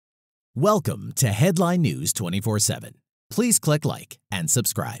Welcome to Headline News 24/7. Please click like and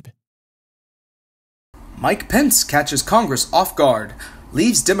subscribe. Mike Pence catches Congress off guard,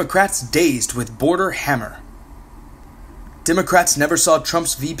 leaves Democrats dazed with border hammer. Democrats never saw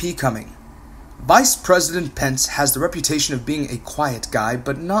Trump's VP coming. Vice President Pence has the reputation of being a quiet guy,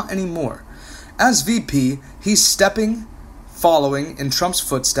 but not anymore. As VP, he's following in Trump's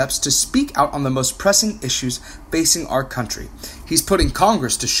footsteps to speak out on the most pressing issues facing our country. He's putting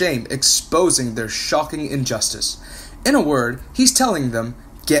Congress to shame, exposing their shocking injustice. In a word, he's telling them,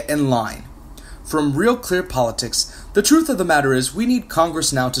 get in line. From Real Clear Politics, the truth of the matter is we need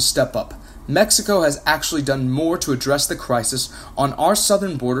Congress now to step up. Mexico has actually done more to address the crisis on our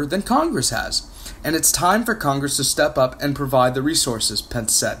southern border than Congress has. And it's time for Congress to step up and provide the resources,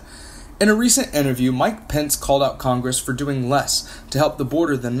 Pence said. In a recent interview, Mike Pence called out Congress for doing less to help the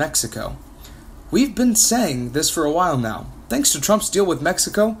border than Mexico. We've been saying this for a while now. Thanks to Trump's deal with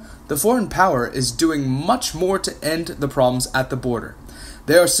Mexico, the foreign power is doing much more to end the problems at the border.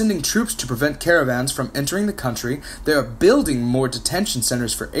 They are sending troops to prevent caravans from entering the country, they are building more detention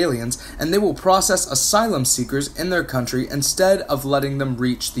centers for aliens, and they will process asylum seekers in their country instead of letting them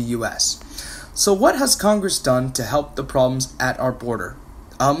reach the U.S. So what has Congress done to help the problems at our border?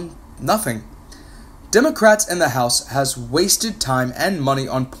 Nothing. Democrats in the House has wasted time and money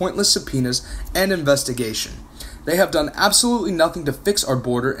on pointless subpoenas and investigation. They have done absolutely nothing to fix our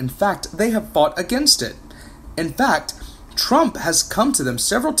border. In fact, they have fought against it. In fact, Trump has come to them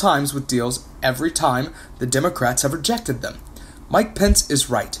several times with deals. Every time, the Democrats have rejected them. Mike Pence is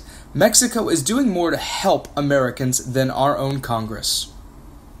right. Mexico is doing more to help Americans than our own Congress.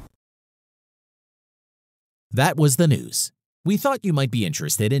 That was the news. We thought you might be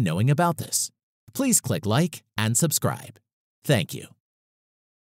interested in knowing about this. Please click like and subscribe. Thank you.